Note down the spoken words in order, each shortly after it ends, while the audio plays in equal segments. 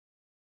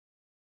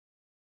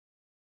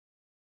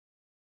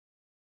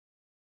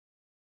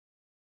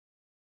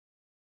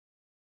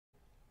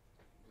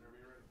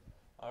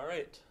All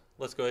right,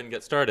 let's go ahead and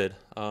get started.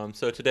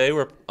 So today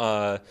we're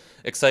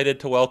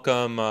excited to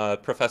welcome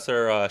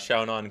Professor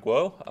Xiaonan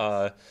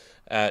Guo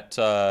at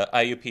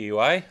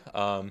IUPUI.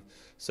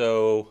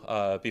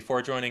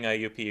 Before joining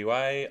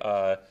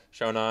IUPUI,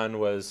 Xiaonan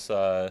was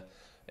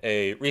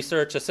a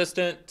research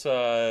assistant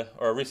or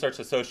a research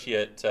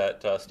associate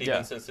at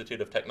Stevens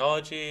Institute of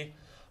Technology.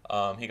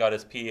 He got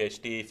his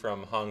PhD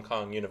from Hong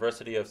Kong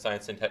University of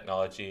Science and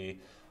Technology,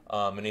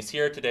 and he's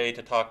here today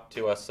to talk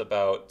to us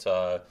about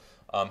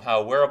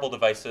how wearable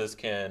devices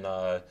can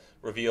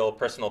reveal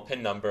personal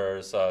PIN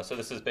numbers. So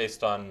this is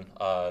based on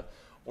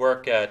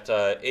work at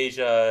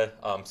Asia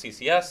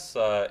CCS,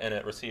 and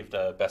it received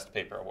a Best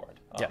Paper Award.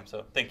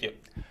 So thank you.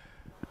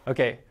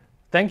 Okay,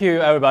 thank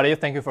you everybody.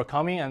 Thank you for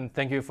coming and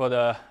thank you for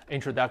the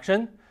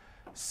introduction.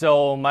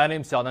 So my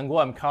name is Xiaonan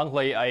Guo. I'm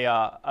currently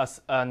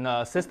an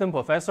assistant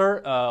professor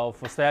of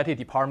Society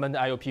Department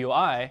at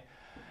IUPUI.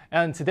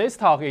 And today's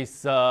talk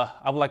is,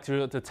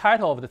 the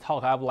title of the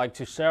talk I would like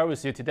to share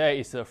with you today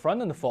is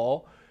Front-End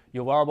Fall,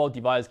 your wearable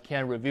device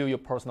can reveal your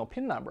personal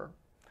PIN number.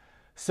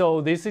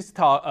 So this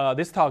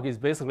talk is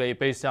basically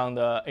based on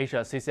the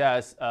Asia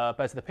CCS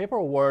Best Paper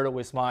Award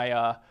with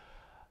my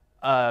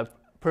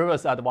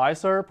previous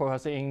advisor,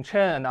 Professor Ying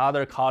Chen, and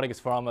other colleagues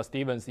from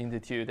Stevens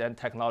Institute and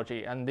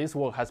Technology. And this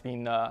work has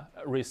been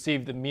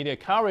received media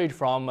coverage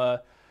from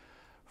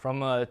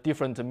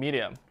different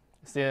media,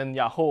 CNN,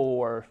 Yahoo,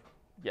 or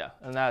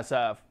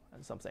NSF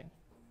and something.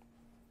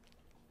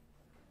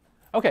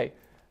 Okay,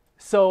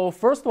 so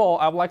first of all,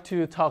 I would like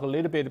to talk a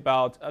little bit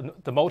about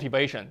the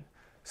motivation.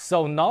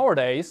 So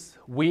nowadays,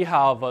 we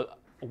have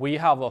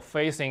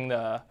facing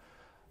the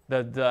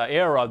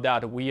era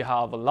that we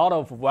have a lot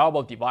of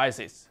wearable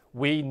devices.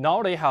 We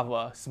nowadays have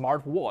a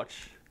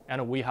smartwatch,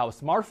 and we have a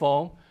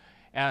smartphone,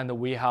 and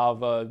we have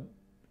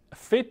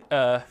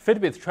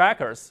Fitbit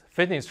trackers,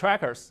 fitness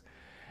trackers,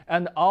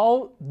 and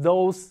all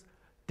those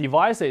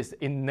devices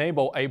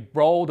enable a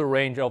broad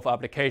range of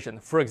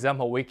applications. For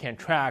example, we can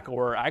track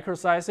our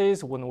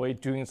exercises when we're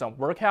doing some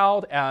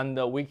workout, and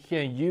we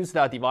can use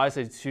that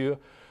devices to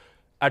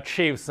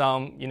achieve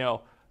some,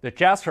 the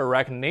gesture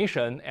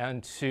recognition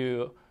and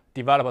to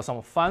develop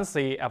some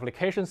fancy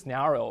application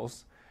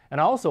scenarios. And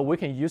also, we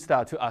can use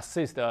that to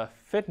assist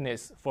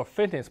fitness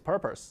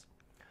purpose.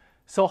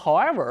 So,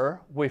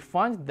 however, we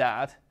find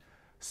that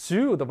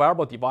through the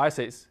wearable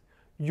devices,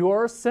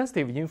 your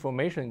sensitive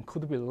information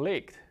could be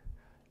leaked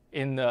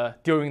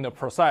during the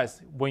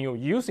process when you're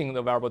using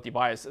the wearable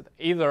device.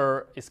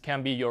 Either it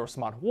can be your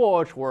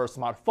smartwatch or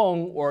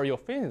smartphone or your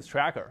fitness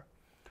tracker.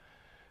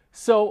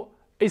 So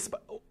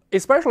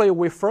especially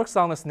we focus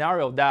on the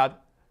scenario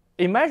that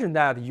imagine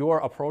that you're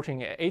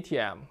approaching an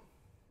ATM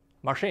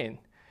machine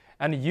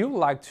and you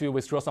like to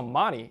withdraw some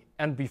money.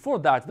 And before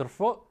that,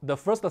 the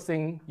first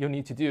thing you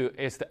need to do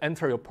is to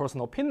enter your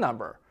personal PIN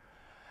number.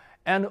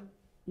 And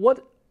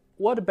what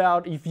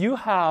about if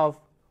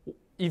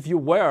you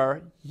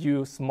wear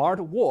your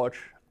smartwatch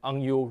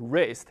on your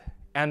wrist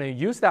and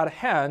use that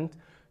hand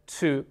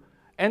to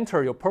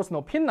enter your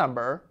personal PIN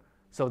number?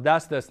 So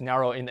that's the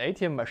scenario in the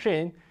ATM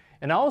machine.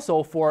 And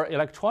also for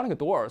electronic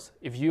doors,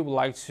 if you would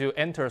like to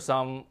enter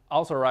some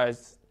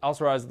authorized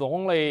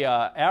only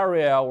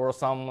area or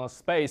some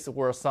space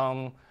or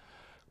some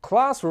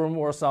classroom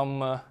or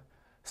some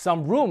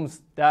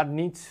rooms that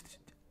need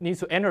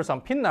to enter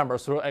some PIN number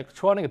through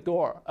electronic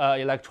door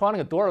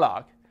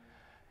lock.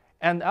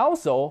 And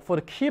also, for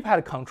the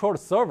keypad-controlled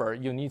server,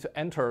 you need to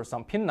enter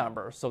some PIN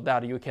number so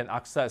that you can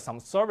access some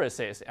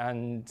services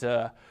and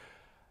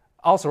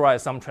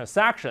authorize some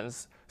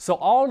transactions. So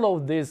all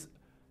of these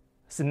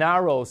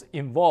scenarios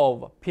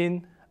involve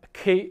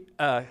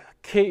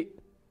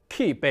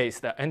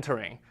key-based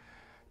entering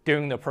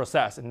during the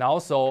process. And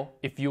also,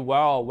 if you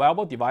wear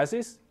wearable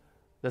devices,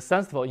 the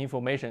sensitive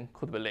information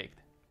could be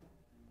leaked.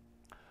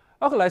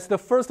 Okay, let's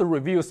first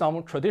review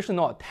some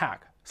traditional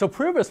attack. So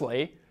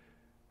previously,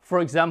 for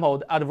example,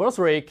 the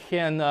adversary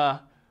can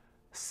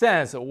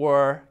sense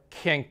or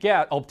can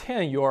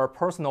obtain your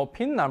personal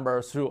PIN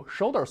number through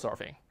shoulder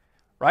surfing,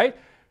 right?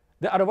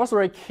 The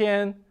adversary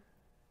can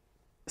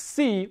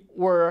see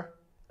or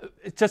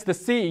just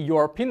see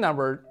your PIN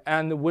number,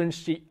 and when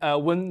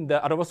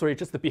the adversary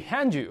just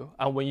behind you,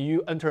 and when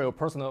you enter your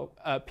personal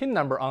PIN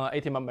number on an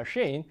ATM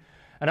machine,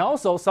 and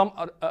also some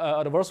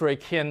adversary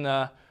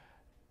can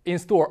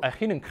install a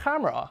hidden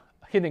camera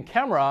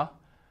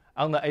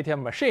on the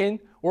ATM machine,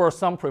 or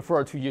some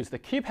prefer to use the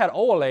keypad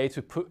overlay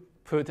to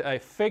put a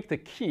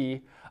fake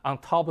key on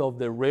top of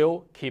the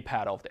real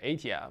keypad of the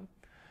ATM.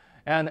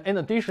 And in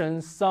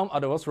addition, some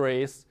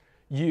adversaries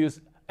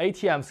use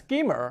ATM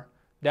skimmer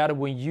that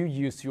when you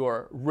use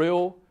your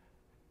real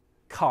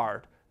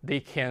card, they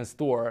can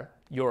store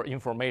your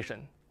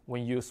information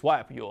when you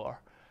swipe your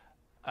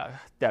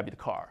debit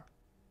card.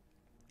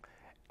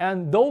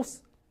 And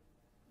those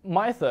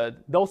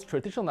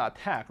traditional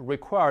attacks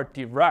require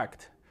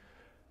direct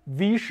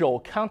visual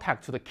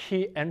contact to the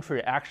key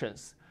entry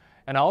actions,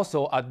 and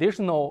also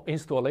additional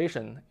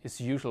installation is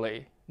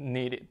usually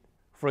needed.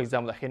 For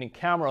example, the hidden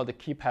camera, the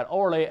keypad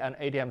overlay, and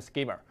ATM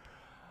skimmer.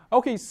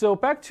 Okay, so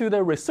back to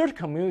the research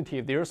community,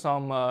 there's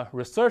some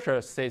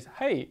researchers says,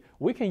 hey,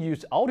 we can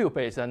use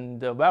audio-based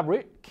and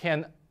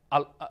can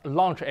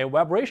launch a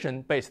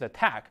vibration-based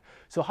tag.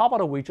 So how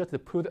about we just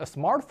put a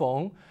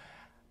smartphone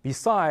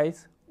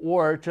besides,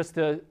 or just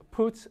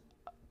put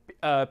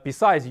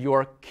besides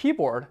your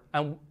keyboard,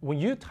 and when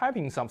you are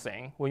typing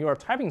something,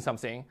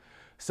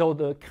 so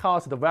the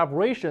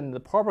vibration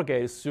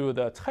propagates through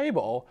the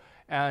table,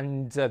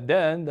 and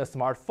then the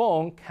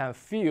smartphone can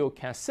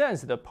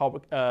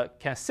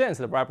sense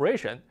the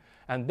vibration,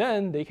 and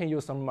then they can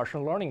use some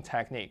machine learning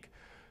technique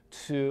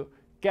to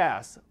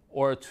guess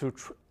or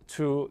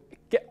to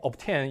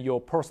obtain your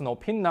personal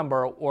PIN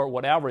number or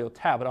whatever you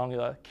tapped on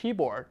the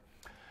keyboard.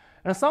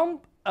 And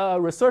some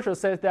researchers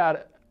say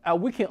that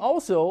they can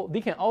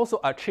also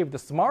achieve the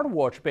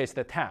smartwatch-based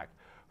tag.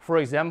 For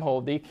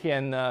example,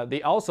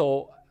 they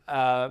also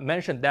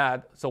mentioned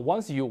that so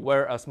once you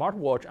wear a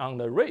smartwatch on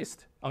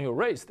your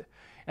wrist,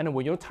 and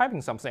when you're typing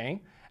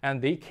something,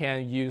 and they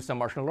can use some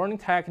machine learning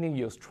technique,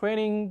 use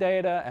training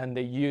data, and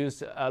they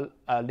use a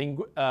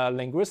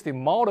linguistic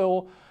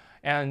model,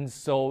 and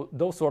so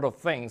those sort of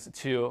things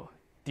to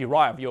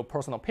derive your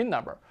personal PIN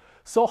number.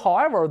 So,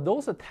 however,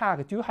 those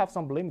attacks do have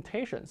some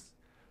limitations.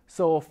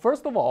 So,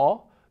 first of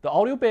all, the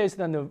audio-based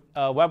and the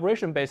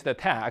vibration-based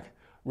attack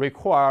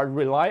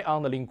rely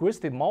on the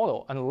linguistic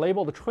model and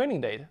label the training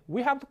data.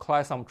 We have to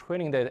collect some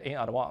training data in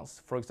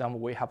advance. For example,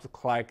 we have to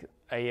collect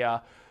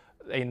a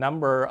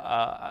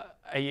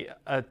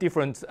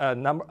different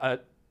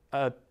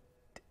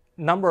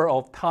number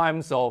of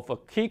times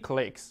of key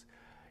clicks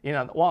in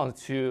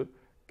advance to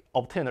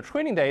obtain the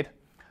training data,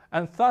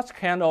 and such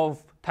kind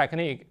of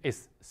technique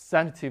is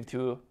sensitive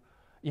to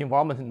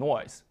environment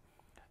noise.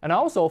 And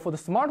also for the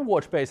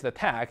smartwatch-based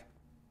attack,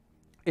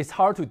 it's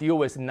hard to deal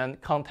with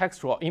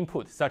non-contextual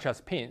input such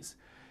as pins,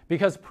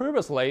 because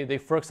previously they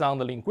focused on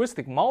the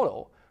linguistic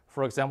model.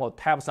 For example,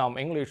 tap some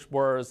English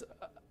words,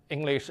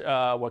 English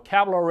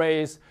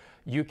vocabularies,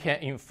 you can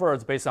infer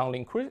based on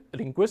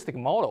linguistic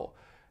model.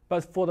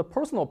 But for the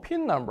personal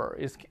PIN number,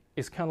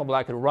 it's kind of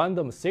like a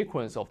random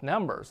sequence of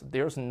numbers.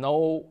 There's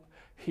no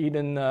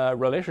hidden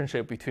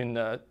relationship between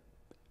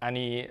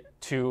any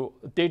two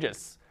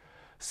digits.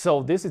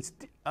 So this is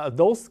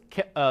those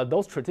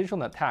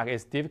traditional attacks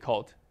is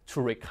difficult to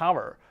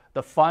recover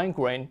the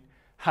fine-grained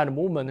hand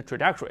movement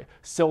trajectory,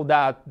 so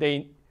that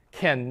they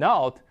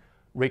cannot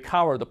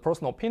recover the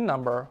personal PIN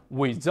number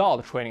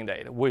without training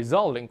data,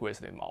 without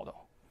linguistic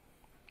model.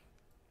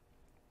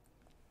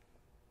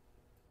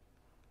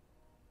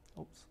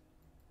 Oops.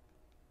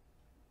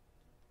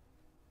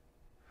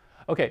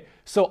 Okay,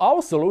 so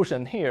our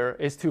solution here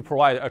is to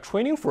provide a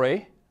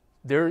training-free,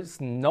 there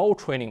is no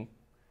training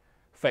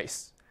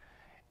phase,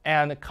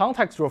 and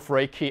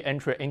contextual-free key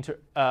entry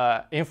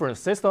inference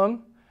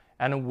system,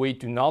 and we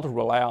do not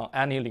rely on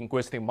any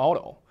linguistic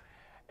model.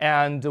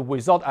 And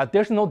without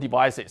additional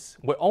devices,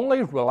 we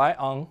only rely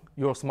on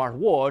your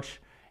smartwatch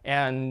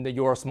and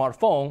your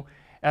smartphone,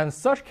 and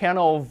such kind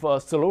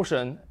of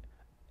solution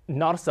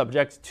not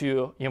subject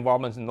to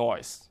environment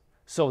noise.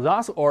 So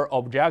that's our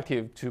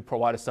objective to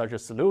provide such a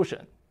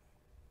solution.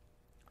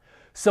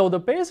 So the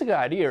basic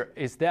idea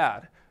is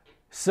that,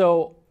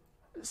 so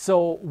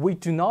we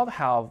do not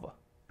have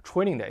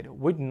training data,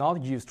 we do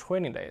not use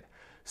training data.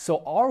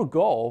 So our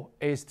goal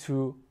is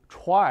to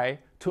try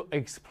to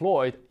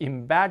exploit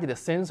embedded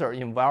sensor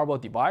in wearable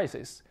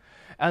devices.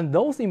 And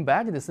those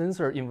embedded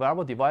sensor in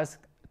wearable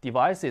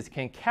devices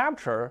can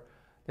capture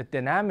the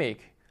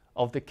dynamic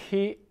of the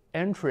key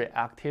entry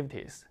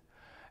activities.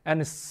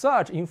 And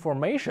such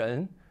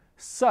information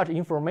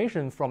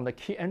from the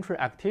key entry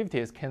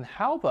activities can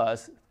help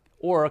us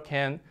or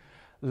can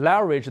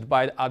leveraged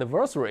by the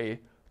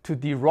adversary to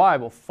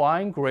derive a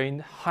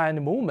fine-grained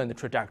hand movement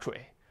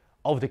trajectory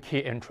of the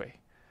key entry.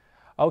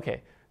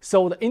 Okay,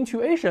 so the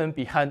intuition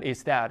behind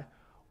is that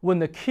when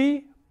the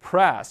key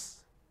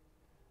press,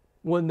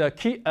 in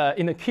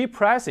the key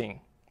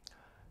pressing,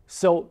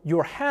 so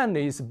your hand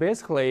is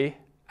basically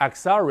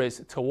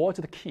accelerates towards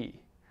the key,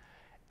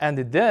 and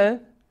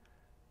then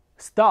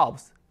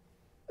stops,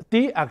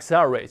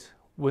 deaccelerates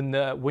when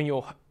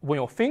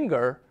your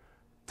finger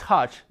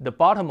touch the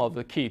bottom of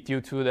the key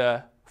due to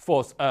the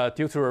force,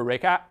 due to a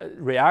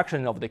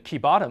reaction of the key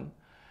bottom,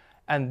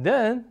 and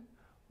then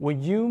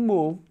when you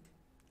move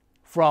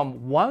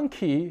from one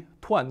key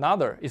to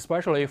another,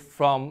 especially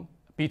from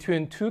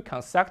between two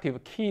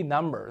consecutive key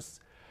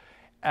numbers,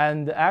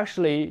 and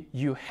actually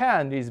your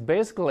hand is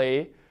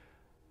basically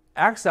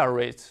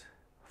accelerates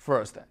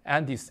first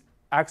and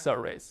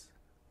deaccelerates,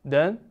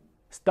 then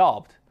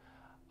stopped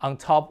on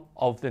top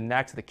of the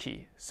next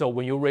key. So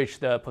when you reach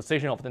the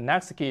position of the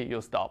next key,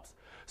 you stop.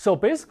 So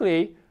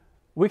basically,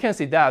 we can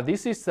see that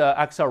this is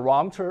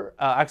accelerometer,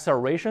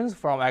 accelerations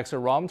from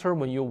accelerometer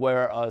when you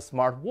wear a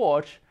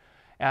smartwatch,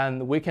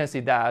 and we can see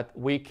that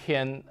we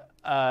can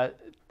have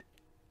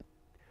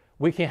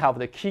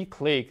the key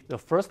click, the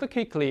first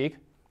key click,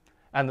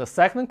 and the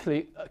second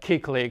key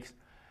click,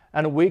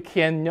 and we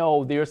can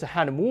know there's a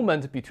hand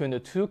movement between the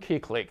two key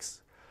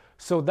clicks.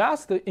 So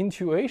that's the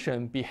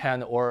intuition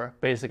behind our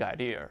basic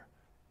idea.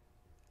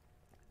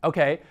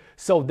 Okay,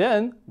 so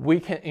then we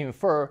can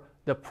infer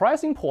the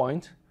pricing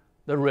point,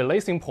 the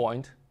releasing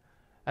point,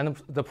 and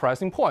the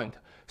pricing point.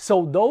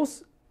 So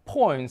those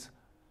points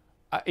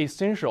are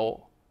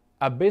essential,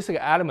 are basic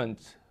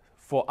elements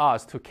for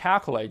us to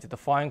calculate the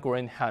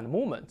fine-grained hand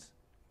movements.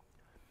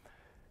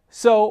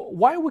 So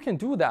why we can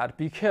do that?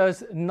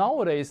 Because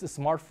nowadays the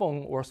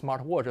smartphone or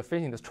smartwatch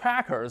fitness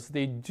trackers,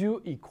 they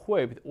do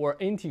equip or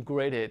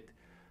integrated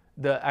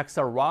the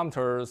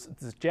accelerometers,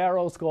 the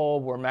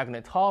gyroscope or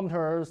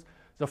magnetometers.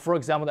 So for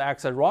example, the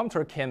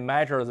accelerometer can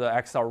measure the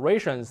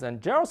accelerations,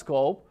 and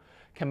gyroscope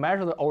can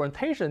measure the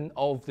orientation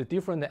of the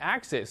different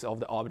axes of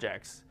the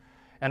objects.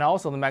 And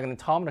also the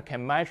magnetometer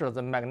can measure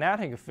the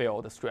magnetic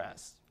field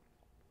strength.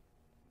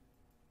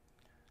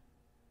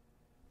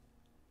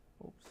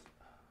 Oops.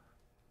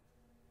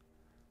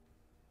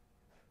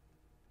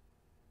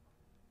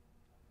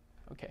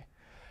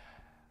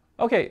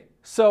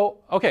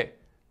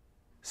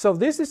 So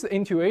this is the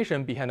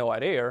intuition behind the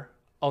idea.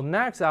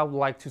 Next, I would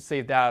like to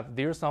say that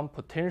there's some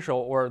potential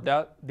or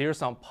that there's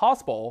some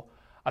possible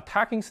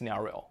attacking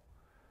scenario.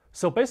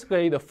 So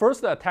basically, the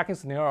first attacking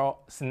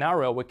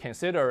scenario we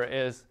consider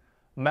is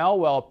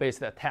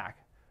malware-based attack.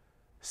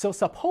 So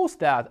suppose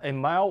that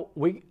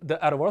the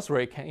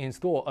adversary can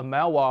install a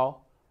malware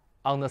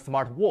on the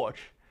smartwatch,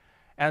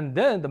 and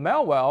then the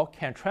malware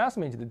can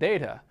transmit the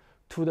data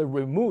to the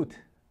remote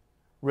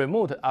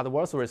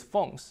adversary's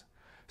phones.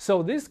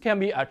 So this can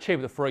be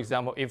achieved, for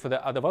example, if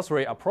the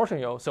adversary approaching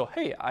you, so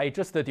hey, I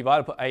just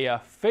developed a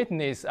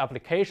fitness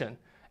application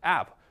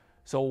app,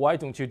 so why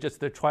don't you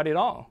just try it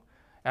on?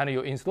 And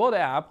you install the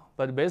app,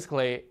 but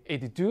basically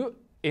it does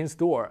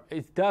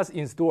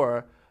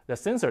install the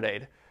sensor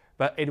data,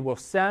 but it will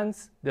send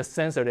the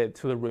sensor data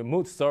to the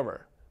remote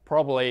server,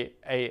 probably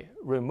a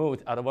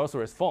remote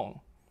adversary's phone.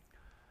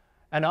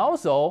 And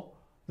also,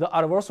 the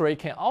adversary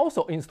can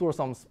also install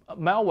some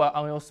malware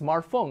on your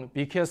smartphone,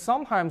 because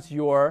sometimes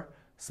your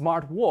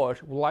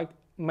smartwatch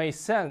may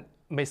send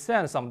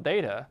some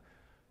data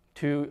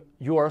to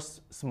your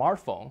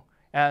smartphone,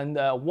 and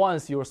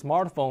once your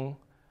smartphone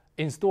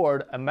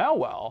installed a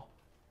malware,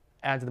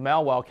 and the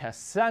malware can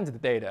send the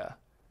data,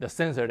 the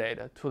sensor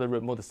data, to the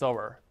remote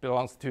server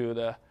belongs to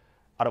the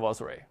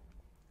adversary.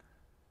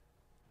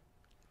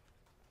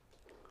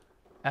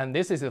 And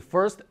this is the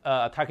first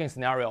attacking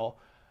scenario.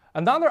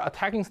 Another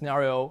attacking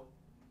scenario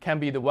can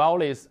be the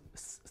wireless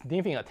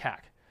sniffing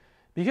attack.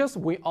 Because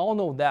we all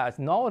know that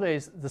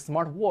nowadays the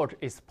smartwatch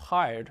is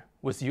paired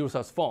with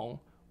user's phone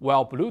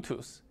via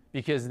Bluetooth,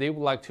 because they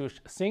would like to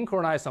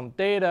synchronize some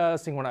data,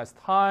 synchronize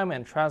time,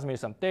 and transmit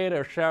some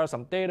data, share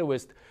some data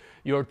with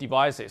your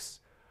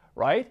devices,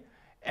 right?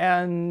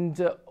 And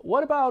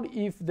what about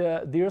if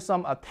there's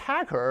some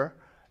attacker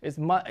is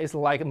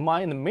like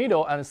mine in the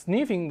middle and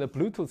sniffing the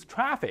Bluetooth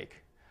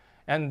traffic?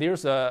 And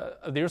there's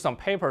some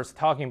papers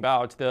talking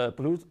about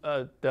sniffing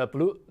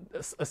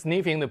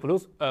the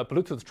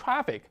Bluetooth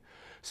traffic.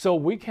 So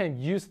we can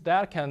use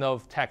that kind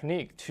of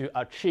technique to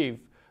achieve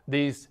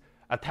these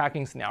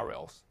attacking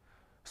scenarios.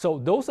 So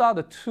those are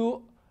the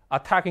two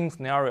attacking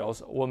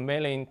scenarios we're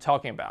mainly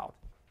talking about.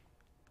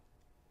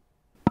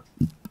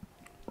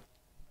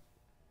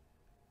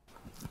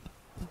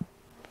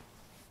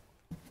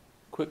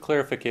 Quick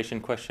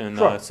clarification question.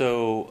 Sure.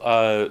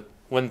 So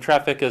when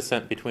traffic is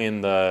sent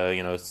between the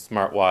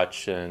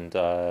smartwatch and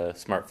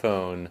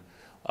smartphone,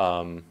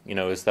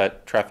 is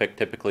that traffic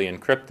typically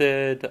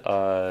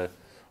encrypted,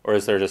 or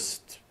is there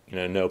just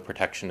no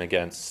protection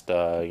against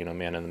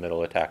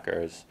man-in-the-middle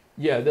attackers?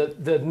 Yeah,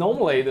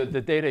 normally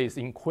the data is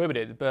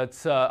encrypted,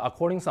 but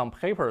according to some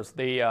papers,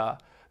 the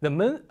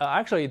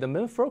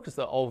main focus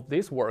of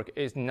this work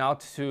is not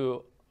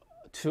to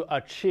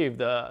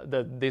achieve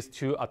these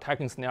two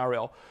attacking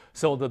scenario.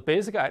 So the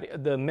basic idea,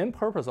 the main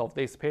purpose of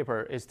this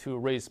paper is to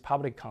raise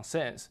public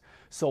concerns.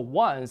 So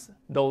once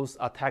those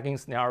attacking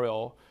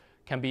scenario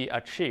can be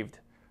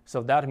achieved,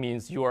 so that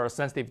means your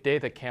sensitive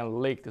data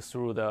can leak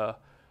through the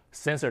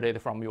sensor data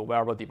from your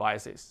wearable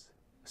devices.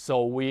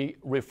 So we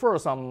refer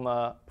some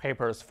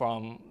papers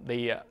from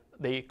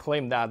they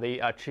claim that they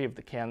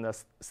can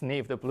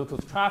sniff the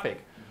Bluetooth traffic.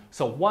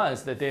 So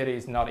once the data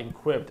is not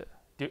encrypted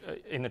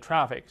in the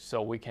traffic,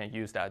 so we can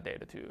use that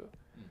data to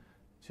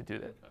do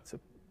that. So,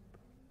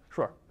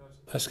 sure.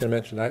 I was going to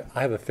mention,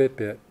 I have a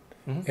Fitbit,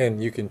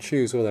 and you can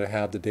choose whether to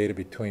have the data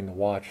between the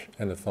watch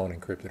and the phone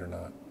encrypted or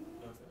not.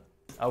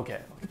 Okay,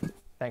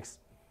 thanks.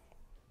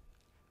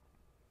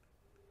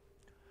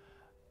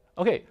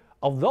 Okay,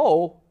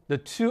 although the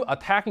two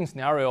attacking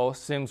scenarios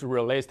seems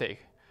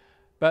realistic,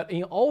 but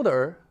in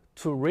order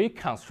to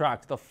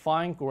reconstruct the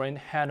fine-grained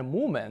hand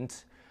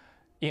movement,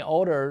 in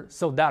order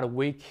so that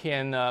we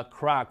can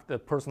crack the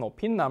personal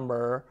PIN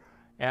number,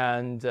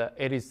 and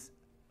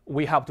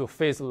we have to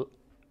face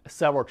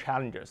several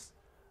challenges.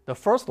 The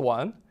first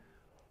one,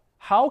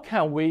 how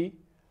can we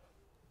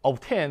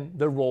obtain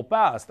the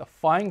robust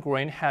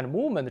fine-grained hand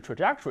movement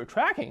trajectory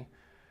tracking,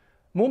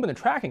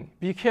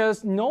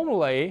 because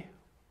normally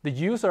the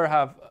user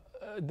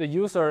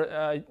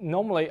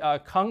normally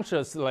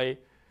consciously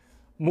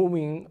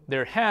moving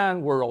their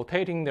hand or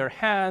rotating their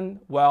hand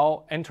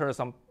while enter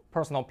some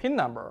personal PIN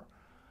number.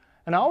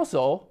 And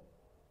also,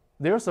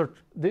 we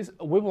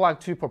would like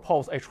to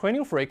propose a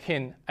training-free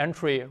key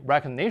entry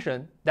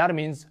recognition. That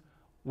means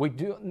we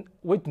do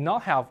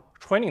not have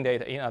training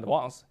data in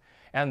advance,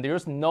 and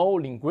there's no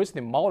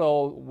linguistic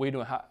model. We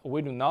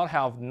do not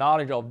have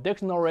knowledge of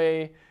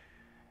dictionary,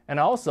 and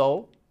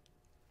also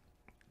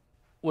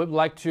we would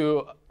like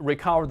to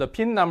recover the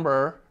PIN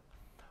number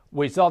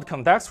without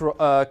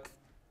contextual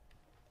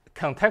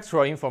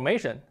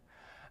information,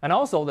 and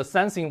also the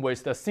sensing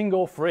with the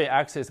single free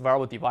access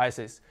wearable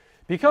devices.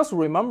 Because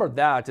remember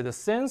that the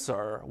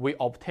sensor we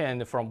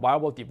obtained from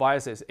wearable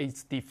devices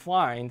is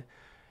defined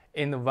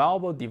in the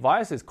wearable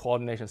devices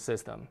coordination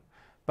system,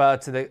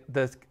 but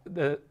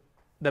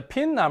the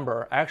PIN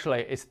number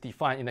actually is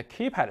defined in the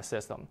keypad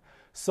system.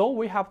 So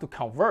we have to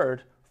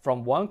convert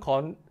from one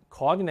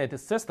coordinated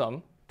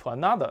system to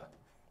another.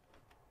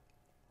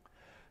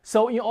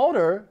 So in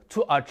order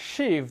to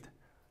achieve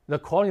the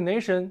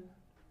coordination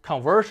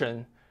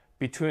conversion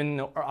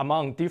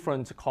among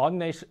different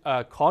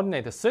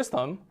coordinated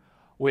system,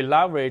 we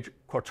leverage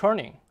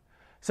quaterning.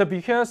 So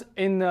because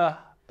in the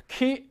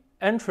key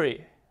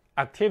entry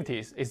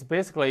activities, it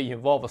basically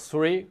involves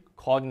 3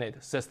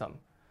 coordinate system.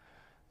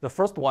 The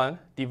first one,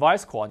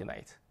 device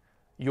coordinate,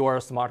 your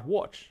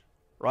smartwatch,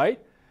 right?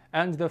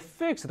 And the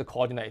fixed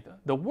coordinate,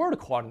 the word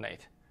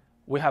coordinate,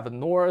 we have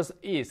north,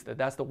 east,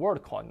 that's the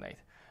word coordinate.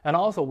 And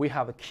also we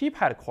have the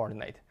keypad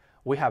coordinate.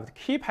 We have the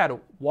keypad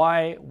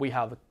Y, we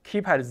have the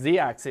keypad Z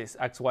axis,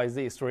 X, Y,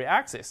 Z, 3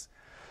 axis.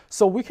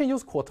 So we can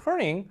use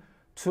quaterning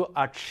to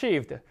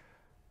achieve the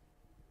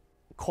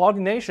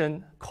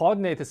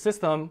coordinated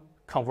system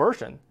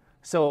conversion.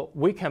 So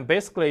we can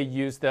basically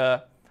use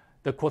the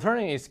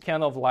quaterning is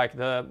kind of like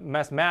the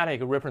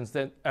mathematical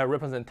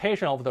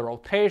representation of the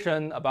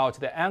rotation about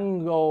the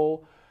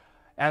angle,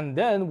 and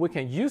then we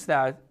can use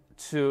that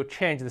to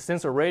change the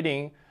sensor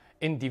rating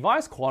in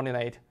device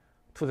coordinate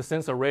to the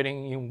sensor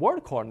rating in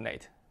word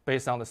coordinate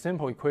based on the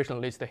simple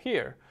equation listed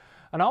here.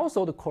 And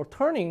also the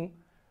quaterning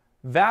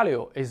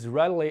value is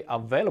readily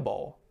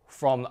available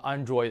from the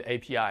Android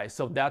API.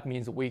 So that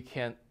means we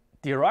can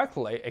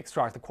directly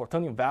extract the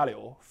quaterning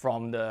value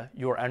from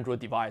your Android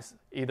device,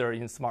 either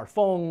in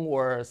smartphone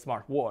or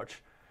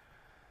smartwatch.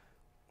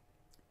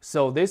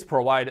 So this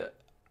provide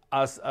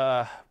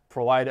a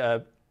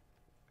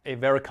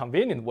very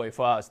convenient way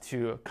for us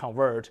to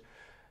convert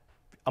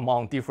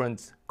among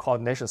different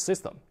coordination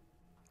systems.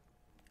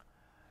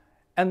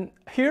 And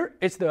here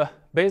is the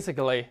basic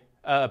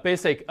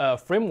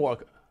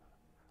framework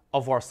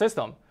of our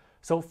system.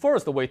 So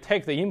first, we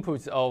take the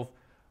inputs of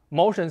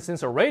motion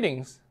sensor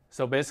ratings.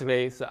 So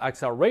basically, it's the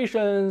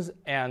accelerations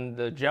and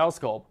the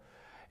gyroscope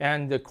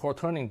and the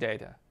quaterning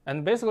data.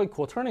 And basically,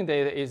 quaterning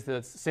data is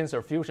the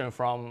sensor fusion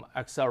from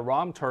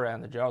accelerometer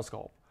and the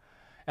gyroscope.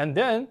 And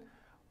then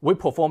we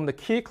perform the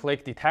key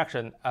click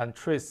detection and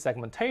trace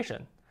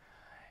segmentation.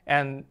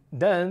 And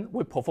then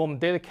we perform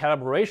data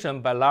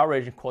calibration by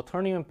leveraging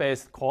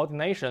quaterning-based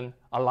coordination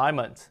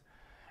alignment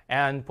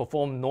and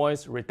perform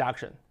noise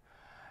reduction.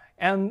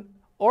 And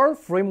our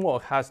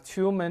framework has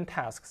 2 main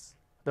tasks.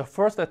 The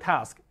first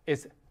task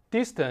is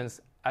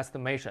distance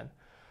estimation.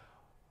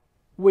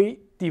 We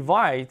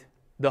divide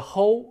the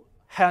whole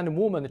hand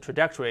movement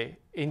trajectory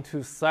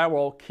into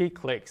several key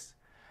clicks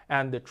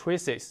and the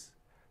traces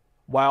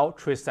while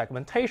trace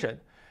segmentation.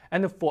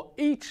 And for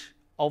each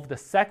of the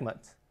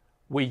segments,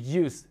 we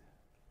use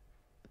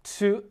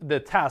the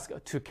task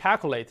to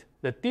calculate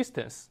the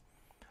distance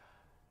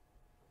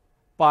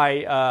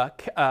by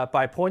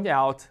pointing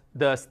out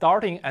the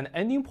starting and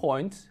ending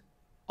point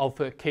of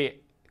a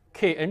key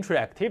entry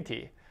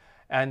activity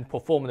and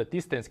perform the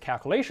distance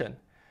calculation.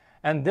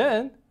 And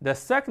then the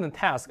second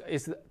task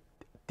is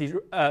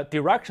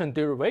direction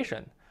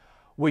derivation.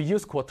 We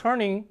use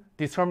quaterning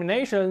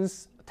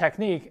determinations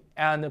technique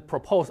and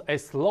propose a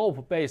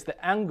slope-based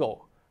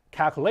angle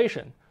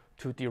calculation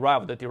to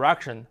derive the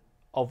direction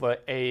of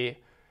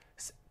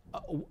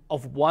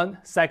one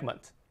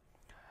segment.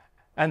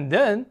 And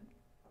then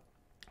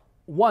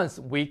once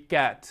we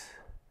get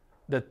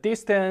the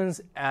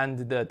distance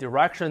and the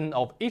direction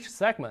of each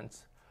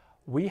segment,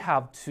 we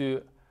have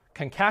to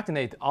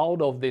concatenate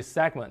all of these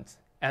segments,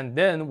 and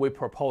then we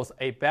propose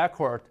a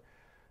backward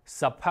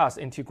subpath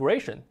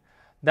integration.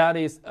 That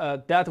is,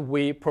 that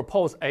we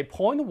propose a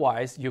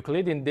point-wise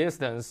Euclidean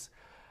distance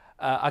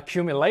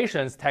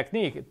accumulations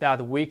technique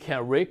that we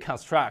can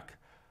reconstruct,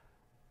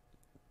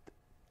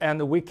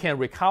 and we can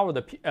recover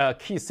the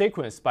key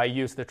sequence by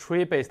using the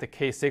tree-based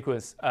key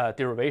sequence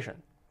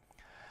derivation.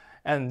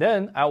 And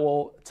then I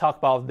will talk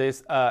about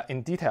this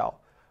in detail.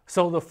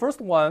 So the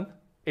first one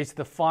is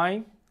the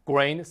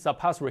fine-grained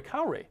subpath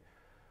recovery.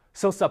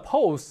 So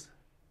suppose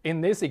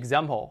in this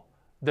example,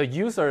 the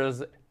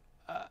user's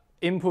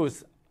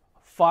inputs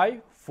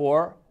 5,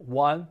 4,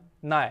 1,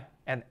 9,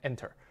 and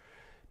enter.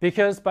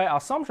 Because by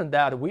assumption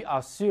that we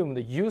assume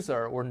the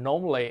user will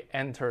normally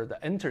enter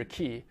the enter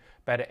key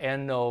by the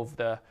end of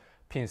the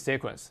pin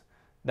sequence.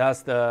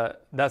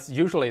 That's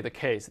usually the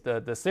case.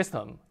 The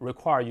system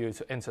requires you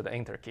to enter the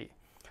enter key.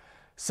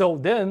 So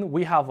then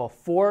we have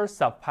 4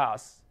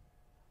 subpaths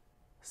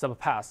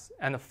subpaths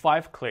and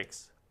 5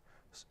 clicks.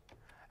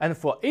 And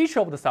for each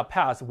of the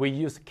subpaths, we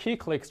use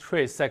key-click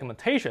trace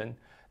segmentation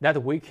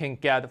that we can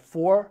get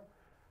 4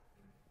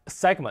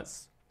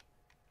 segments.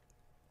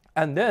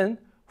 And then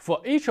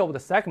for each of the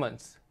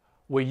segments,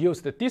 we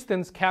use the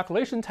distance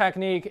calculation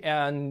technique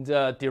and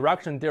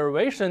direction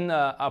derivation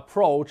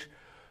approach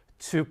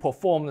to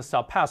perform the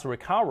subpath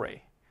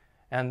recovery.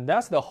 And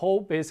that's the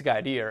whole basic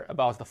idea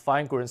about the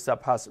fine-grained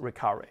subpath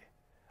recovery.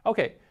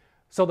 Okay,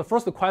 so the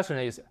first question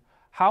is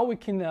how we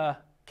can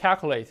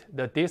calculate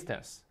the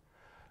distance.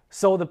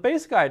 So the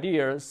basic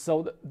idea,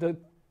 so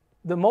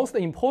the most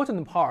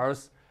important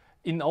parts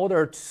in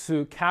order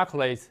to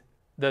calculate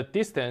the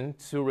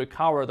distance to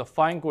recover the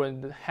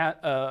fine-grained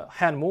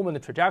hand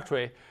movement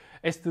trajectory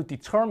is to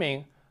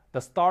determine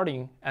the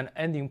starting and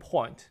ending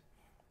point.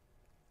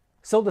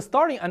 So the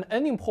starting and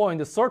ending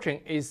point searching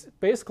is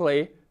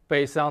basically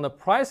based on the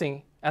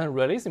pricing and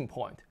releasing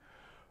point.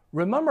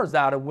 Remember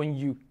that when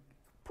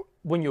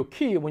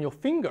your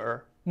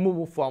finger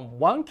move from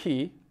one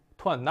key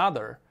to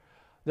another,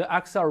 the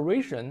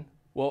acceleration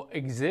will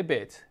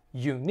exhibit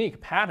unique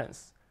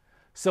patterns.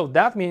 So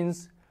that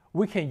means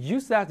we can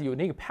use that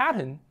unique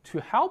pattern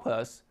to help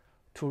us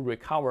to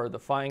recover the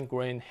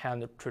fine-grained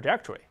hand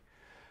trajectory.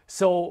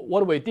 So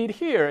what we did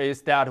here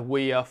is that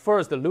we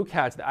first look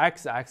at the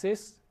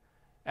x-axis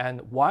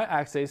and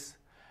y-axis,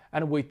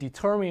 and we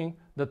determine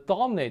the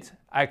dominant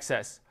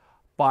axis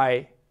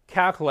by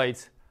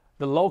calculate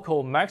the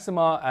local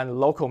maximum and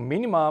local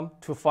minimum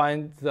to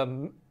find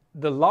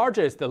the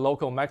largest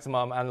local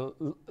maximum and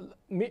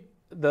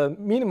the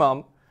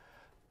minimum,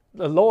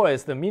 the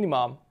lowest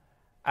minimum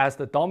as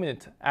the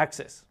dominant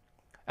axis.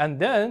 And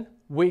then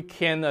we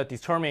can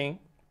determine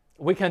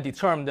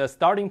the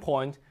starting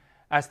point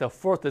as the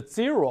first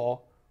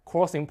zero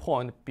crossing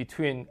point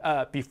between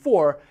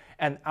before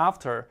and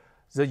after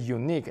the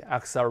unique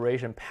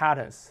acceleration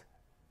patterns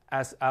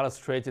as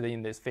illustrated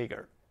in this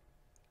figure.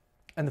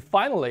 And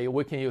finally,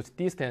 we can use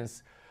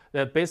distance,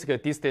 the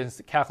basic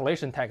distance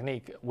calculation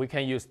technique. We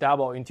can use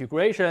double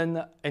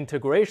integration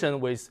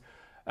with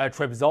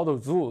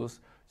trapezoidal rules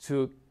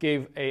to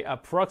give a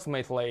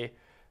approximately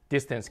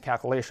distance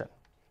calculation.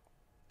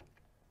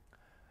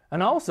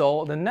 And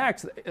also, the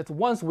next is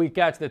once we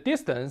get the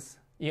distance,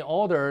 in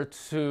order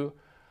to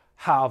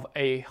have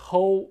the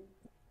whole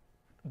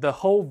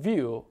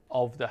view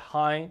of the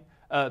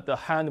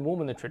hand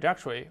movement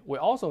trajectory, we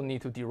also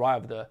need to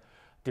derive the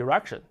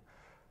direction.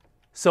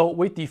 So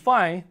we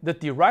define the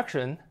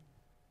direction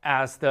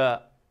as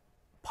the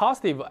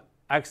positive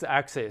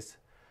x-axis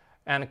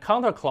and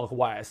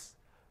counterclockwise,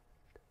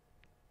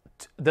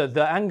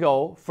 the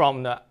angle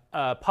from the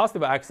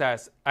positive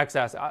axis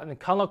and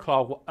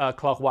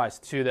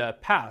counterclockwise to the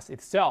path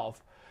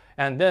itself.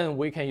 And then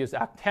we can use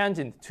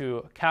arctangent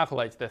to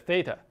calculate the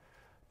theta.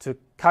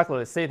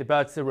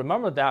 But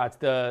remember that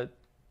the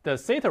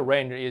theta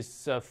range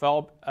is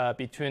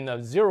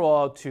between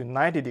 0 to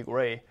 90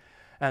 degrees.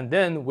 And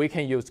then we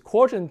can use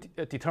quadrant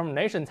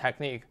determination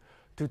technique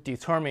to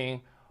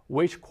determine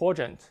which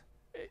quadrant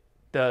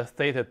the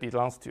theta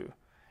belongs to.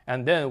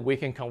 And then we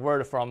can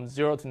convert from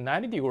 0 to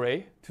 90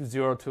 degrees to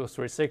 0 to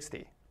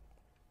 360.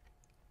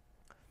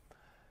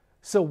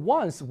 So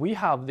once we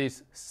have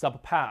this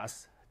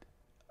subpath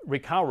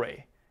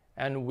recovery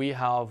and we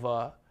have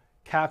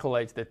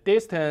calculate the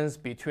distance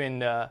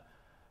between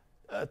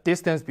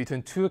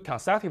two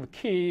consecutive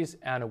keys,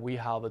 and we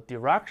have a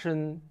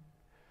direction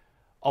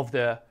of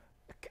the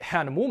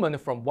hand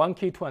movement from one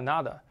key to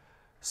another.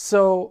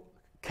 So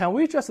can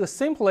we just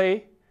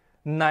simply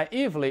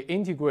naively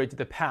integrate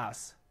the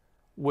path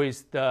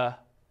with the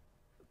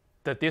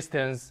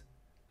distance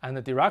and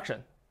the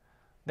direction?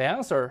 The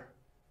answer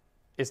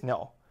is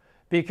no,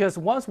 because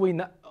once we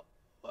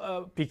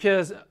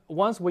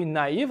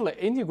naively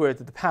integrate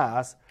the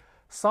path,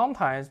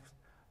 sometimes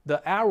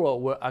the error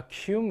will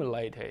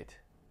accumulate it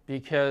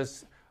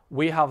because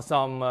we have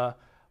several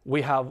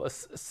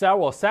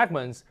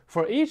segments.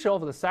 For each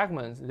of the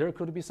segments, there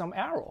could be some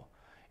error.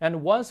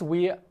 And once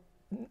we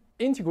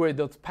integrate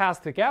those paths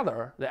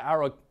together, the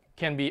error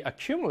can be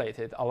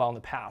accumulated along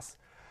the path.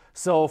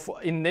 So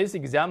in this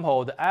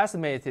example, the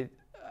estimated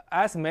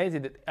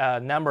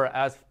number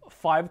as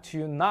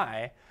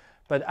 529,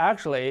 but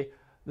actually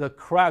the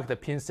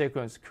correct pin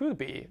sequence could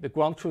be, the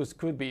ground truth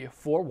could be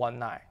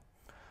 419.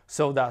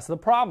 So that's the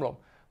problem.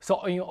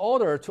 So in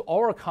order to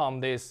overcome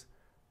these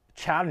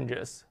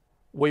challenges,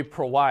 we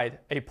provide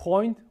a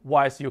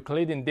point-wise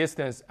Euclidean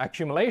distance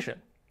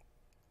accumulation.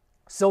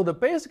 So the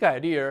basic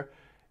idea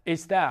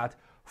is that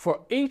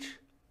for each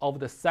of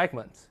the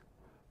segments,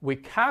 we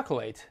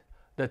calculate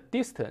the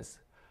distance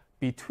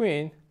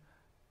between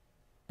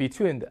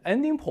the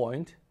ending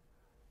point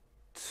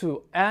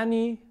to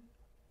any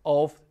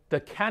of the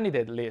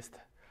candidate list.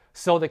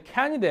 So the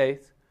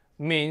candidate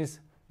means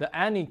the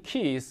any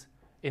keys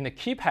in the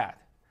keypad.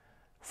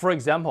 For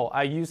example,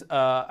 I use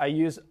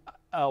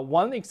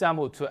one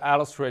example to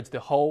illustrate the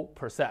whole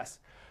process.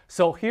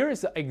 So here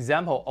is an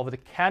example of the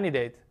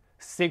candidate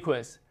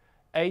sequence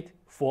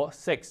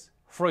 846.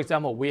 For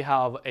example, we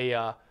have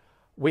a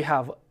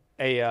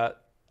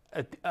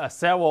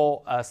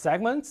several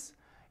segments,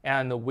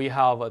 and we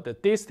have the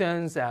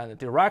distance and the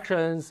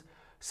directions.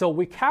 So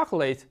we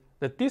calculate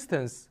the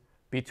distance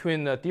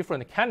between the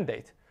different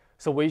candidates.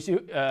 So we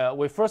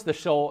first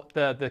show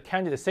the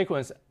candidate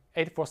sequence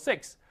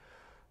 846.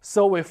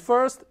 So we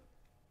first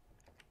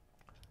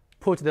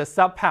put the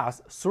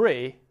subpath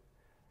 3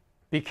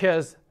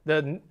 because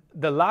the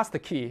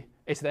last key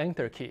is the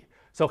enter key.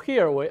 So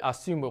here we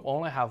assume we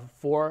only have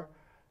 4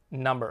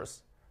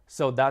 numbers.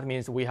 So that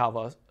means we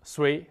have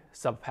 3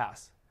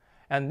 subpaths.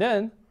 And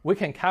then we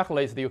can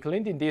calculate the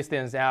Euclidean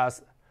distance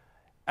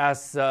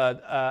as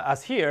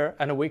here,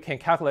 and we can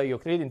calculate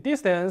Euclidean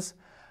distance,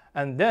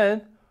 and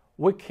then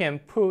we can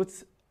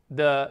put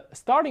the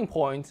starting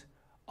point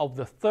of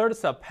the third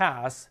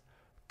subpath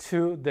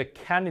to the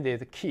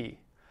candidate key,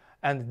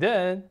 and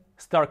then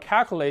start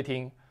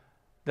calculating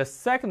the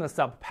second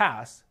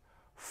subpath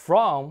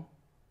from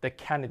the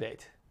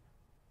candidate.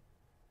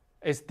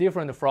 It's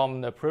different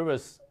from the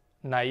previous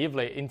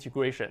naively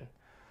integration.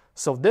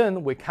 So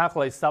then we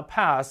calculate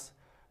subpath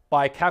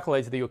by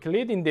calculating the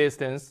Euclidean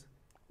distance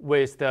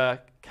with the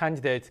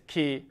candidate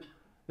key,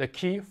 the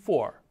key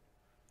 4.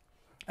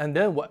 And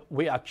then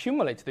we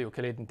accumulate the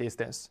Euclidean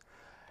distance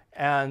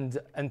and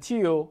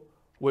until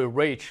we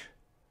reach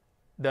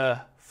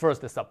the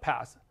first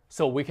subpath.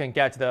 So we can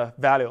get the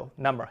value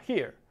number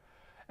here.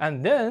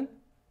 And then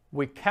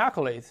we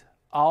calculate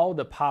all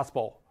the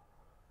possible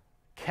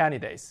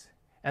candidates.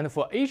 And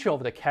for each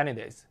of the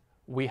candidates,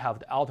 we have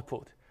the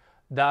output.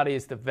 That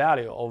is the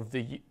value of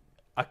the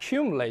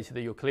accumulated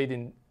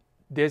Euclidean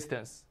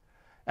distance.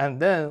 And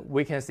then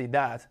we can see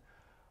that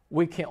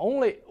we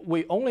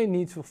only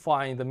need to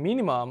find the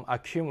minimum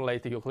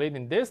accumulated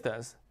Euclidean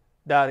distance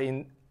that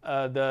in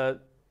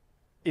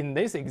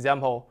this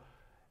example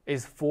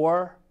is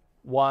 4,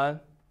 1,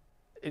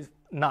 is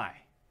 9.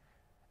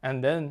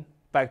 And then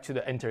back to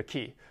the enter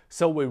key.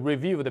 So we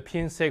review the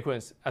pin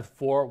sequence at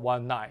 4,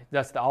 1, 9.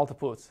 That's the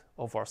output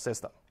of our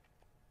system.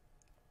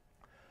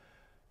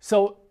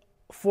 So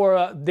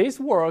for this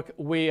work,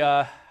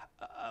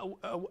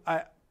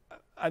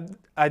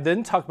 I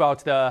didn't talk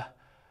about the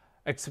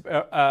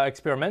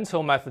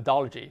experimental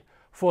methodology.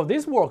 For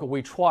this work,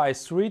 we try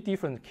 3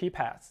 different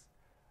keypads.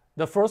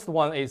 The first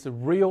one is a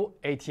real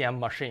ATM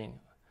machine.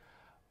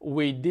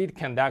 We did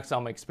conduct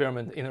some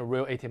experiment in a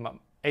real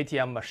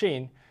ATM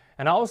machine,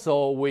 and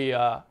also we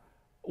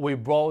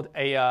brought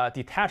a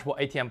detachable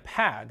ATM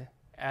pad,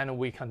 and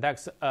we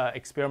conduct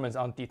experiments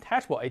on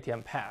detachable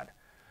ATM pad.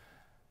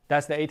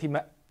 That's the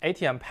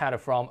ATM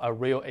pad from a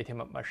real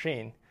ATM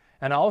machine.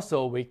 And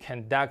also we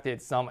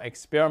conducted some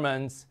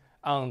experiments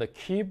on the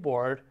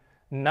keyboard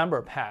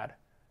number pad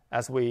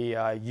as we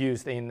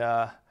used in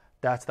the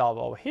desktop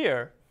over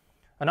here.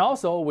 And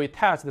also we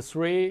tested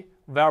 3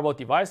 wearable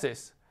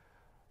devices.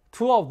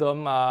 2 of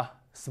them are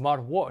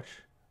smartwatch,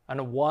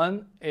 and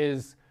one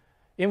is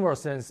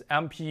Inversense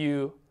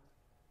MPU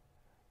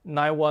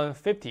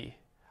 9150.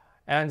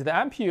 And the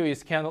MPU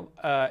is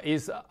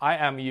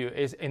IMU,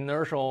 is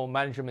inertial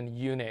management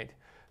unit.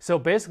 So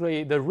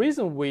basically, the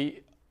reason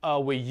we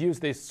use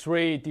these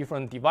 3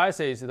 different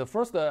devices, the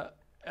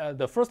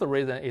first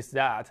reason is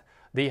that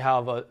we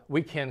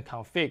can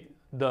configure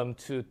them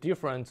to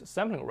different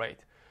sampling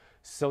rate,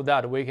 so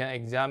that we can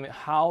examine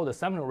how the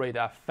sampling rate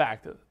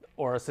affects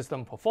our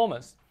system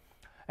performance.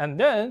 And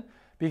then,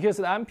 because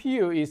the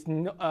MPU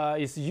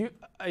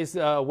is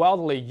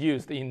widely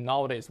used in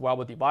nowadays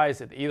wearable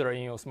devices, either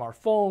in your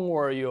smartphone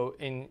or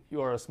in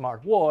your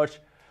smartwatch,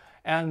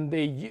 and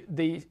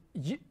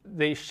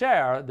they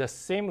share the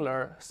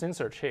similar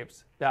sensor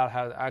chips that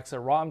have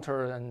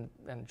accelerometer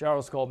and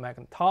gyroscope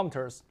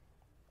magnetometers.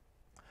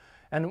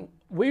 And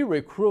we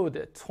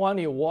recruited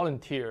 20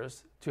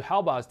 volunteers to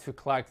help us to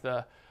collect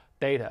the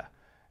data.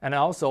 And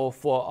also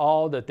for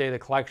all the data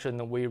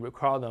collection, we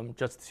require them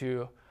just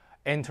to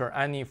enter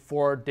any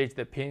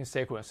 4-digit pin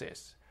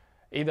sequences,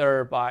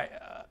 either by,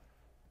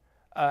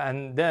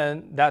 and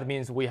then that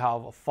means we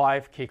have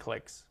 5 key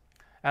clicks.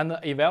 And the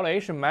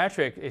evaluation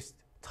metric is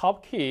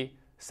top key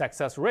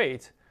success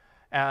rate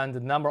and the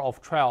number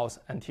of trials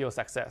until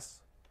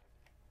success.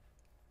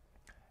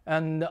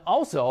 And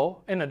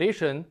also, in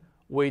addition,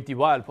 we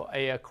developed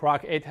a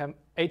crack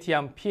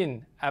ATM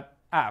pin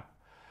app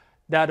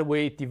that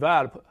we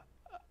develop.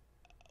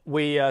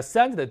 We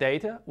send the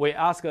data. We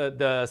ask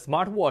the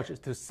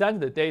smartwatch to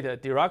send the data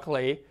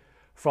directly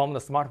from the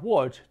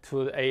smartwatch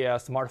to a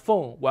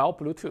smartphone via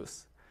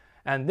Bluetooth.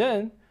 And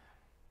then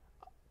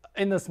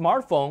in the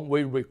smartphone,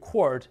 we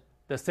record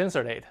the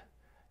sensor data,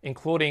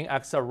 including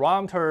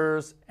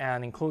accelerometers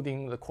and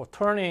including the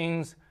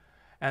quaternings.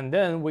 And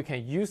then we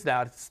can use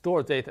that to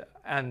store data.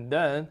 And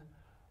then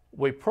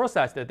we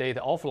process the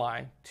data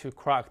offline to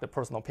crack the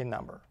personal PIN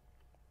number.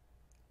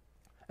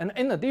 And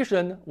in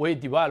addition, we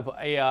develop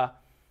a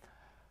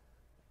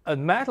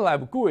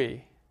MATLAB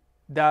GUI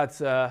that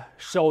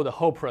shows the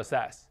whole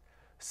process.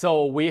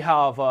 So we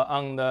have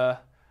on the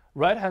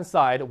right-hand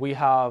side, we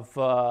have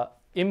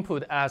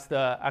input as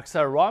the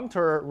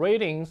accelerometer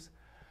ratings,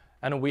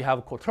 and we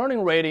have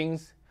quaterning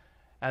ratings.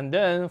 And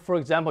then, for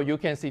example, you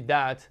can see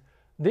that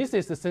This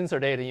is the sensor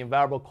data in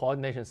variable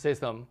coordination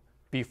system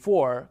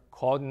before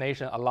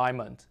coordination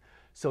alignment.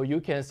 So you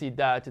can see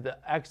that the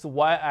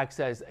XY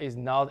axis is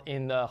not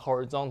in the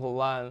horizontal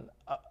line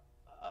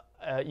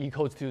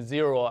equals to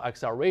 0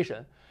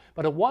 acceleration.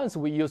 But once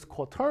we use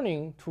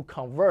quaterning to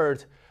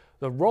convert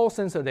the raw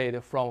sensor data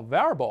from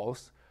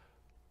variables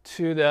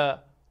to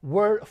the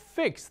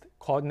fixed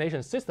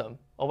coordination system,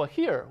 over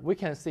here we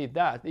can see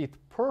that it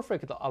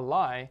perfectly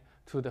aligned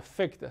to the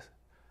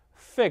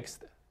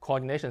fixed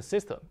coordination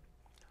system.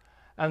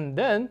 And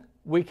then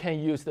we can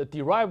use the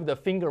derived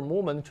finger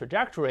movement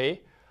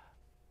trajectory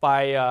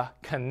by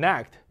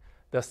connect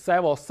the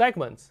several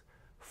segments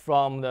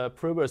from the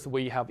previous.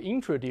 We have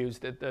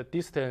introduced the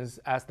distance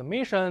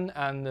estimation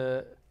and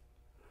the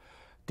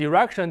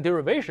direction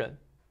derivation.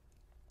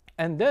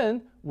 And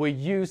then we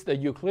use the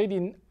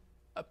Euclidean,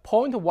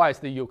 point-wise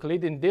the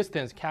Euclidean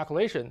distance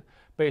calculation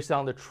based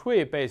on the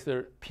tree-based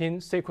pin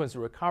sequence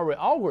recovery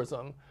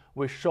algorithm.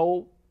 We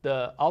show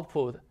the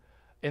output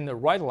in the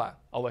right line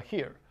over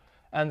here.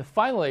 And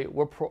finally,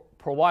 we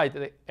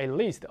provide a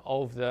list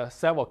of the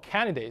several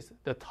candidates,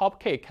 the top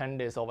K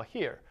candidates over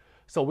here.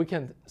 So we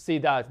can see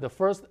that the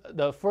first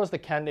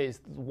candidate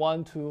is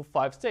 1, 2,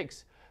 5,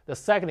 6. The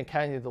second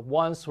candidate is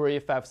 1, 3,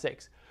 5,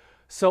 6.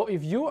 So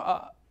if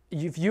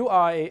you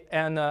are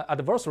an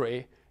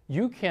adversary,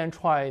 you can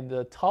try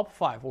the top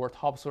 5 or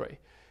top 3,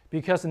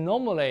 because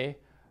normally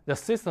the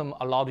system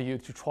allowed you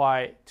to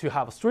try to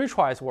have 3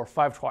 tries or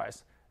 5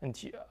 tries,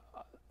 and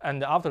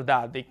after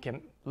that they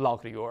can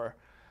lock your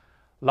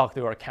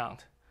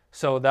account.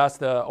 So that's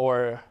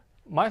our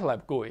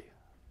MATLAB GUI.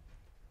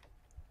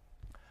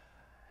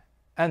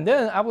 And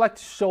then I would like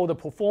to show the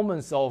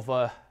performance of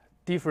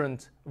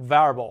different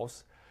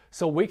variables.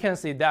 So we can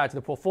see that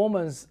the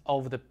performance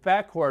of the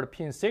backward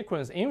pin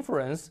sequence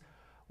inference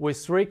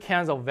with 3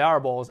 kinds of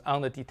variables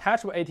on the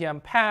detachable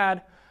ATM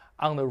pad,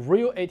 on the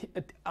real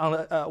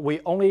we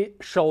only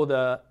show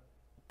the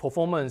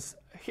performance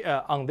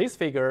on this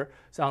figure,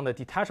 so on the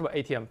detachable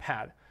ATM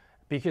pad,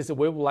 because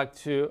we would like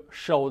to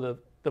show the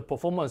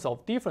performance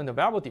of different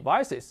variable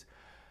devices.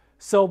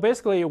 So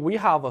basically, we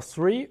have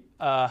 3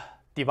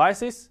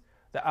 devices,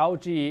 the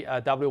LG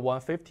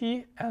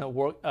W150 and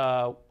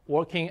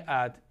working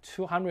at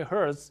 200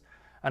 Hertz,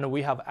 and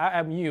we have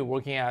IMU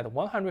working at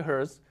 100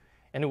 Hertz,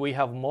 and we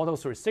have Moto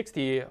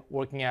 360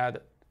 working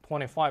at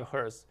 25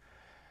 Hertz.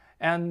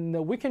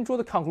 And we can draw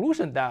the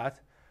conclusion that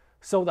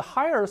so the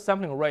higher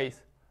sampling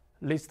rate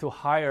leads to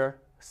higher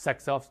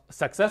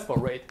successful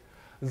rate.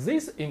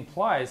 This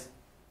implies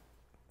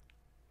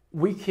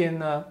we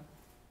can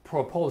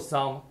propose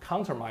some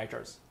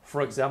countermeasures.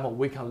 For example,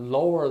 we can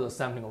lower the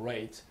sampling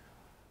rate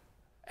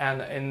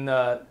and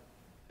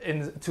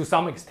to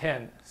some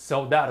extent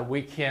so that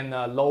we can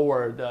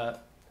lower the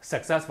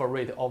successful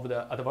rate of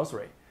the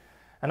adversary.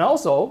 And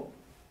also,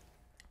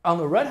 on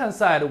the right-hand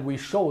side, we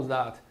show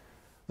that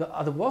the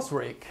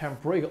adversary can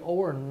break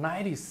over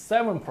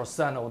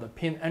 97% of the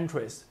pin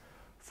entries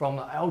from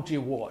the LG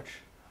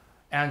watch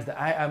and the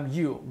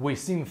IMU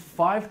within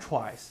 5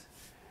 tries,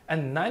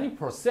 and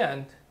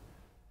 90%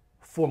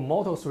 for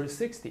Moto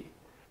 360.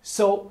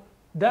 So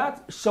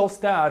that shows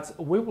that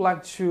we would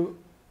like to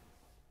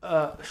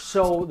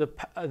show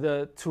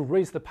to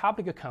raise the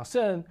public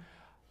concern,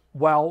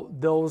 while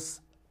those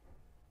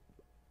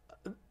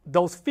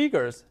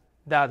figures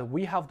that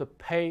we have to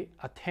pay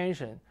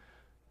attention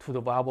to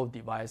the wearable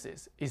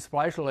devices,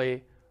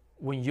 especially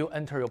when you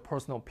enter your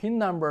personal PIN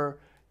number,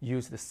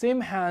 use the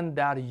same hand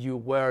that you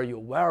wear your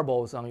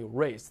wearables on your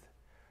wrist.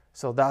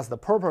 So that's the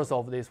purpose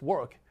of this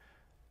work.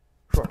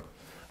 Sure.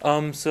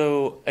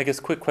 So I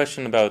guess quick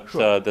question about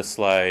the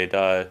slide.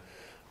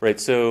 Right,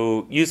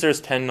 so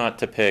users tend not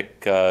to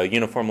pick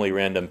uniformly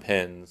random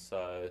pins.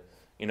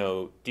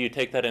 Do you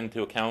take that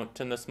into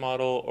account in this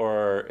model,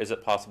 or is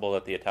it possible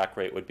that the attack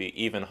rate would be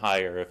even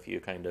higher if you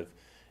kind of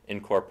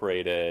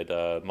incorporated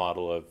a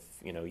model of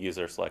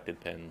user-selected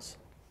pins?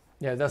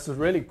 Yeah, that's a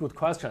really good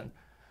question.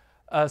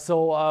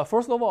 So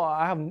first of all,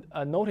 I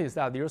have noticed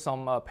that there are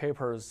some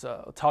papers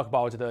talk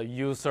about the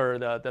user,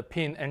 the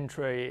pin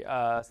entry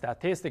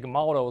statistic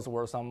models,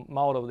 where some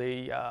model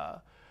they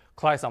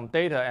collect some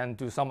data and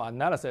do some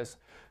analysis.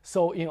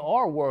 So in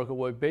our work,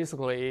 we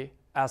basically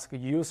ask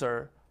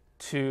user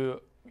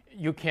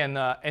you can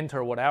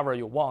enter whatever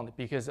you want,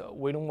 because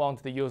we don't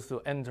want the user to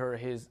enter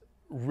his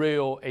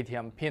real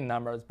ATM PIN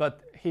numbers,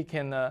 but he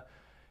don't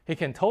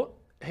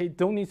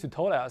need to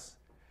tell us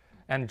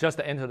and just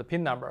enter the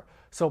PIN number.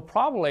 So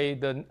probably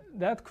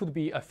that could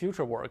be a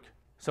future work.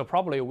 So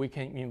probably we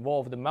can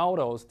involve the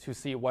models to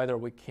see whether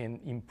we can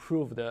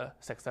improve the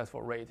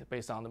successful rate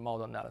based on the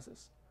model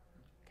analysis.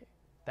 Okay,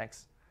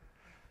 thanks.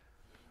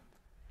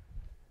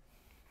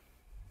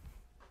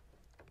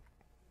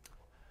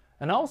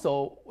 And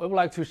also, I would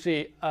like to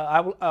see.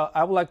 I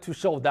would like to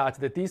show that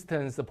the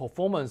distance, the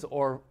performance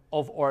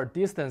of our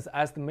distance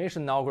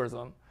estimation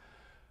algorithm.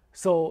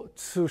 So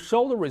to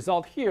show the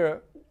result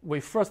here, we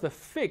first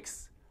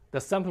fix the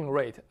sampling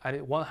rate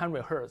at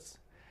 100 Hertz,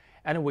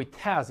 and we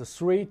test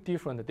 3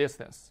 different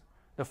distances.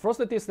 The first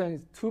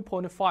distance is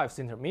 2.5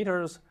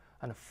 centimeters,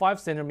 and 5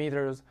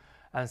 centimeters,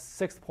 and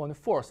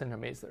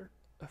 6.4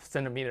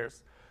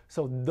 centimeters.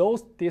 So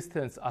those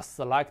distances are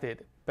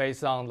selected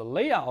based on the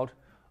layout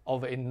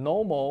of a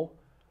normal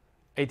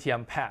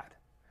ATM pad.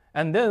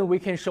 And then we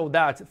can show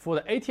that for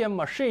the ATM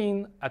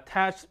machine,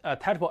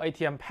 attachable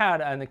ATM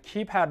pad and a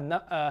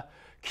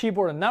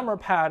keyboard number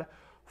pad,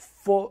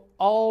 for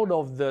all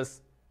of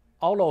this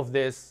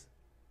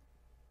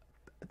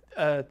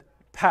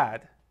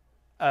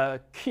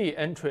key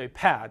entry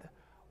pad,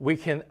 we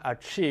can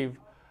achieve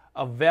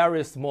a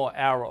very small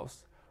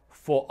arrows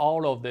for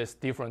all of these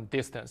different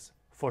distance.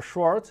 For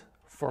short,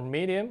 for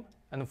medium,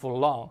 and for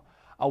long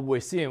are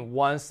within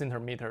 1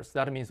 centimeter.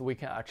 That means we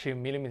can achieve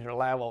millimeter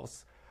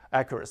levels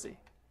accuracy.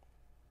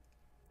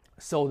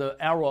 So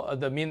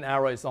the mean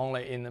error is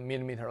only in the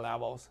millimeter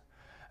levels.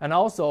 And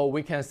also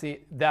we can see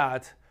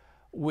that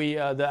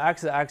the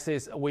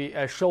x-axis, we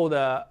show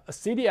the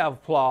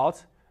CDF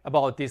plot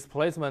about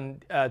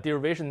displacement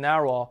derivation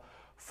error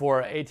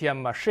for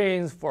ATM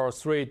machines for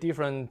 3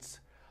 different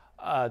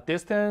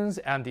distance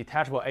and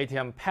detachable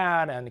ATM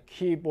pad and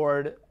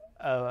keyboard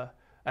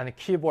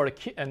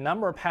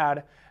number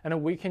pad,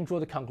 and we can draw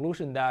the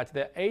conclusion that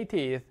the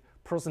 80th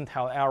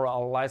percentile error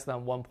are less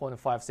than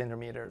 1.5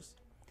 centimeters.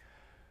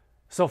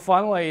 So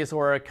finally, is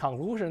our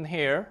conclusion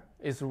here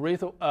is we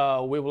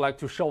would like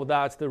to show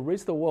that the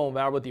wrist-worn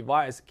wearable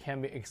device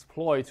can be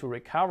exploited to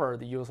recover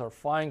the user's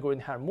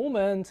fine-grained hand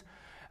movement,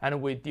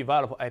 and we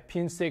develop a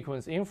pin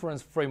sequence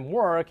inference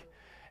framework,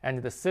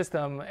 and the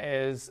system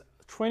is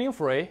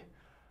training-free,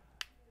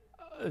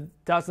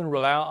 doesn't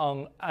rely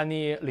on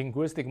any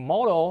linguistic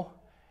model,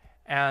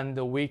 and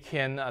we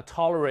can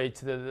tolerate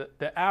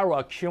the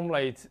error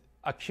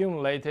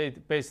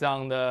accumulated based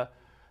on the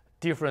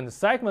different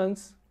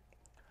segments.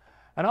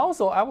 And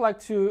also, I would like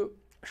to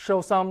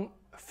show some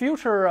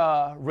future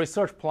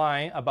research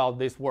plan about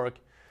this work,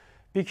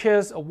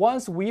 because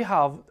once we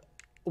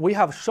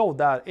have showed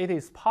that it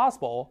is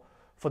possible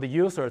for the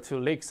user to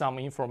leak some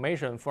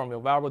information from your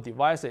wearable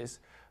devices,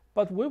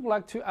 but we would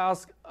like to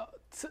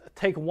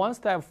take one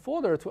step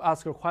further to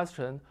ask a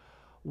question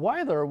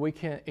whether we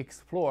can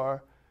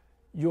explore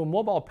your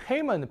mobile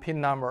payment PIN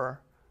number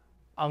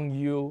on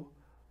your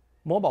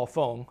mobile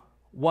phone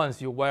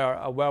once you wear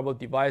a wearable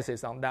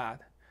devices on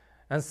that.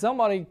 And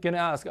somebody can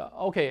ask,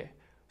 okay,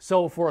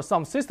 so for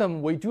some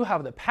system, we do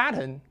have the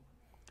patent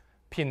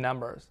PIN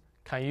numbers.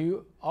 Can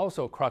you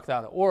also crack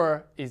that?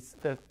 Or is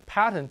the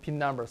patent PIN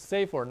number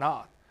safe or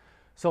not?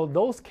 So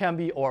those can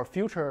be our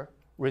future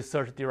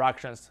research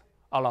directions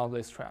along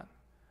this trend.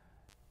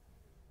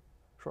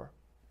 Sure.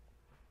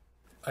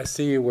 I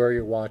see you wear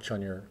your watch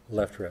on your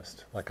left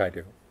wrist, like I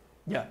do.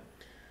 Yeah.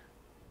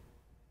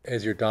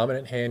 Is your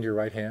dominant hand your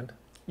right hand?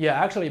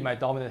 Yeah, actually my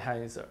dominant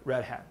hand is a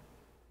right hand.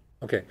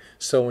 Okay,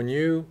 so when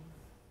you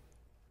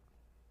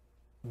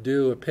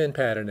do a PIN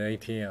pad in an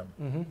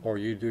ATM, or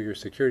you do your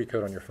security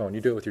code on your phone,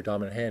 you do it with your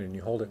dominant hand and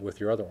you hold it with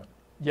your other one.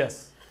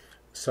 Yes.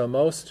 So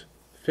most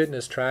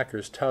fitness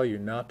trackers tell you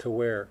not to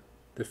wear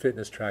the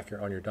fitness tracker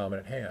on your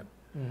dominant hand,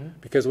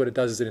 because what it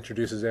does is it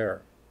introduces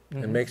error.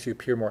 It makes you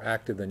appear more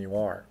active than you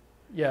are.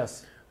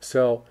 Yes.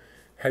 So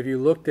have you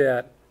looked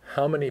at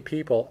how many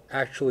people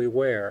actually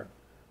wear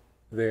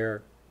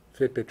their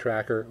Fitbit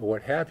tracker or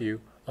what have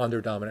you on their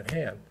dominant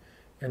hand?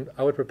 And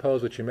I would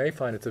propose what you may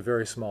find it's a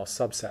very small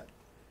subset.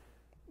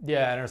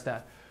 Yeah, I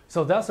understand.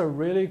 So that's a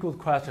really good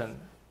question.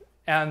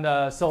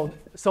 And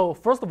so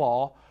first of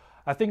all,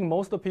 I think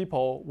most of the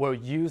people will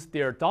use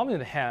their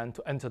dominant hand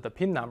to enter the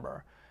PIN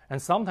number.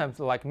 And sometimes,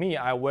 like me,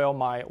 I wear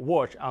my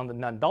watch on the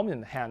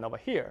non-dominant hand over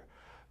here.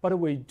 But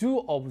we do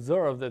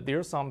observe that there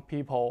are some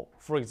people,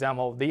 for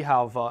example, they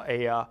have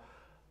a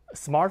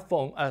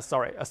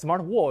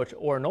smartwatch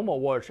or a normal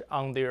watch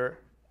on their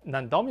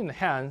non-dominant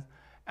hand,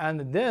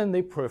 and then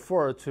they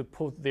prefer to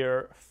put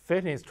their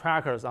fitness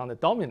trackers on the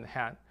dominant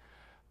hand.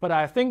 But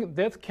I think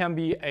that can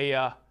be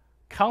a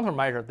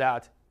countermeasure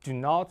that do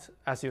not,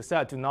 as you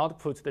said, do not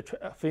put the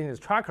fitness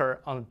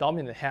tracker on the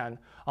dominant hand.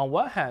 On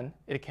one hand,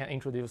 it can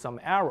introduce some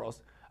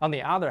errors. On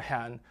the other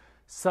hand,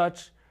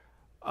 such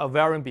a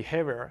varying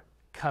behavior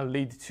can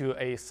lead to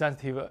a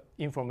sensitive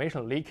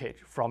information leakage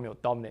from your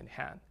dominant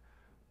hand.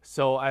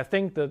 So I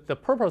think that the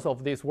purpose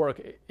of this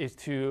work is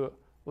to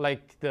raise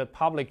the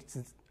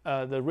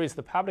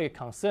public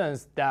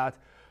concerns that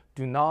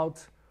do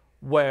not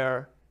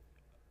wear,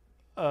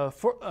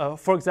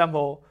 for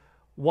example,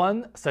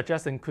 one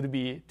suggestion could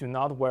be do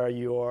not wear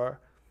your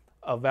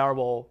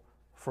wearable,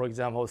 for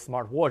example,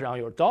 smartwatch on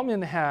your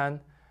dominant hand,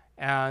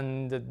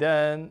 and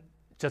then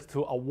just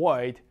to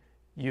avoid,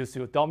 use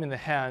your dominant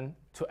hand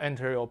to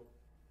enter your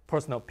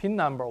personal PIN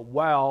number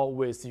while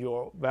with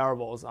your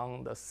wearables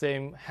on the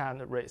same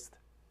hand wrist.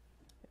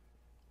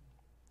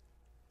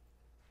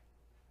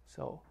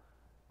 So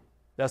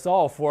that's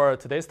all for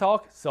today's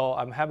talk. So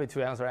I'm happy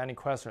to answer any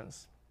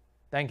questions.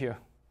 Thank you.